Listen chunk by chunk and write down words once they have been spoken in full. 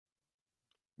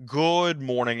Good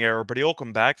morning, everybody.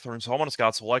 Welcome back. Throwing some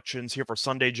Scott selections here for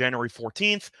Sunday, January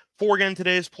 14th. For again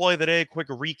today's play of the day, quick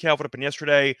recap of what happened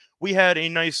yesterday. We had a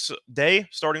nice day,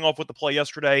 starting off with the play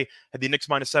yesterday. Had the Knicks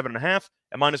minus 7.5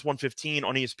 at minus 115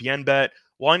 on ESPN bet.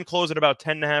 Line closed at about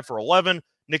 10.5 or 11.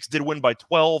 Knicks did win by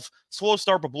 12. Slow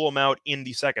start, but blew them out in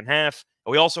the second half.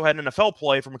 And we also had an NFL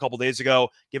play from a couple days ago.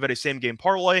 Give it a same game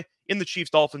parlay in the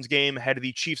Chiefs-Dolphins game. Had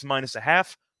the Chiefs minus a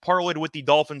half. Parlayed with the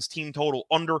Dolphins team total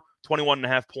under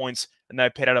 21.5 points, and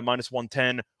that paid out at minus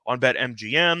 110 on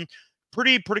BetMGM.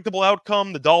 Pretty predictable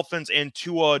outcome. The Dolphins and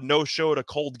Tua no-showed a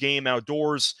cold game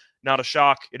outdoors. Not a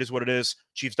shock. It is what it is.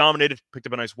 Chiefs dominated, picked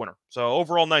up a nice winner. So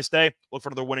overall, nice day. Look for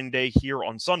another winning day here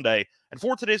on Sunday. And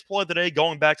for today's play of the day,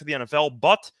 going back to the NFL,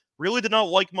 but really did not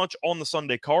like much on the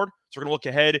Sunday card. So we're going to look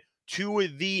ahead to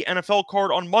the NFL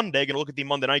card on Monday. Going to look at the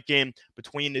Monday night game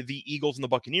between the Eagles and the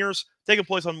Buccaneers, taking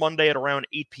place on Monday at around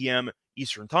 8 p.m.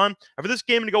 Eastern time. And for this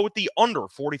game, I'm going to go with the under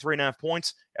 43.5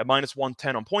 points at minus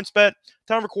 110 on PointsBet.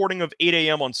 Time recording of 8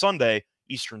 a.m. on Sunday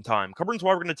Eastern time. Covering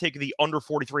why we're going to take the under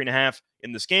 43.5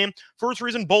 in this game. First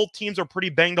reason, both teams are pretty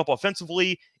banged up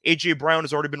offensively. A.J. Brown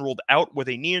has already been ruled out with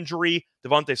a knee injury.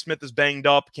 Devontae Smith is banged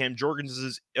up. Cam Jurgens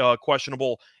is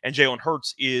questionable. And Jalen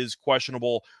Hurts is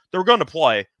questionable. They're going to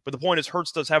play, but the point is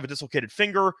Hurts does have a dislocated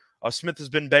finger. Smith has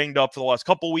been banged up for the last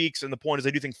couple weeks, and the point is I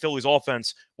do think Philly's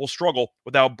offense will struggle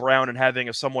without Brown and having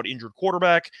a somewhat injured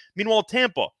quarterback. Meanwhile,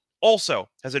 Tampa also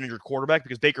has an injured quarterback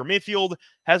because Baker Mayfield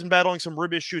has been battling some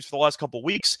rib issues for the last couple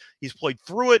weeks. He's played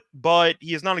through it, but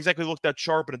he has not exactly looked that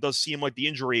sharp, and it does seem like the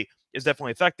injury is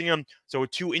definitely affecting him. So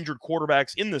with two injured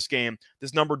quarterbacks in this game,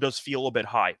 this number does feel a bit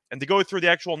high. And to go through the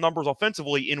actual numbers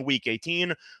offensively in Week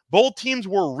 18, both teams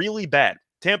were really bad.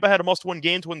 Tampa had a must-win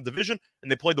game to win the division,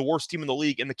 and they played the worst team in the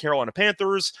league in the Carolina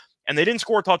Panthers, and they didn't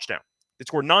score a touchdown. They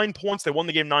scored 9 points. They won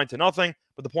the game 9-0,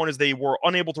 but the point is they were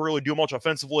unable to really do much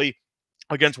offensively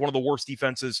against one of the worst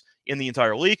defenses in the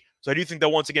entire league. So I do think that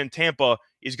once again, Tampa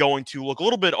is going to look a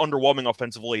little bit underwhelming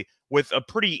offensively with a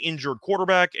pretty injured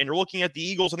quarterback. And you're looking at the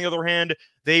Eagles, on the other hand,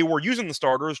 they were using the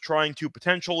starters, trying to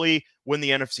potentially win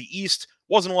the NFC East.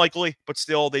 Wasn't likely, but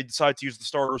still, they decided to use the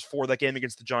starters for that game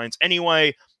against the Giants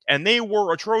anyway. And they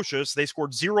were atrocious. They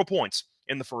scored 0 points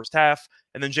in the first half,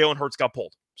 and then Jalen Hurts got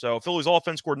pulled. So Philly's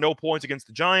offense scored no points against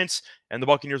the Giants, and the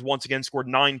Buccaneers once again scored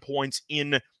 9 points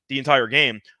in the entire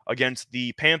game against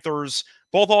the Panthers.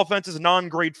 Both offenses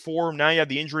non-great form. Now you have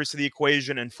the injuries to the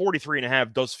equation, and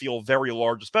 43.5 does feel very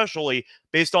large, especially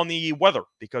based on the weather,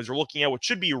 because you're looking at what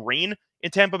should be rain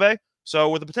in Tampa Bay. So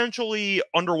with a potentially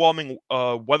underwhelming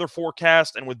weather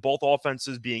forecast and with both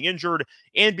offenses being injured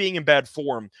and being in bad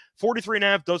form,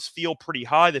 43.5 does feel pretty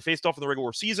high. They faced off in the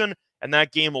regular season, and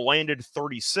that game landed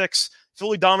 36.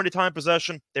 Philly dominated time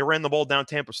possession. They ran the ball down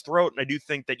Tampa's throat, and I do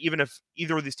think that even if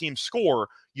either of these teams score,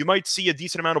 you might see a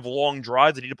decent amount of long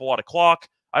drives that eat up a lot of clock.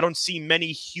 I don't see many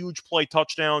huge play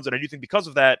touchdowns, and I do think because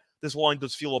of that, this line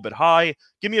does feel a bit high.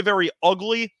 Give me a very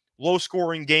ugly,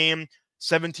 low-scoring game,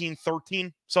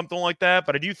 17-13, something like that.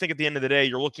 But I do think at the end of the day,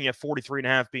 you're looking at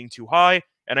 43.5 being too high,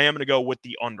 and I am going to go with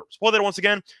the unders. Play that once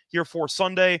again here for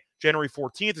Sunday, January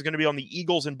 14th, is going to be on the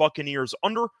Eagles and Buccaneers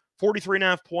under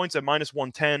 43.5 points at minus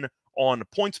 110 on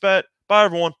PointsBet. Bye,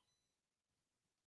 everyone.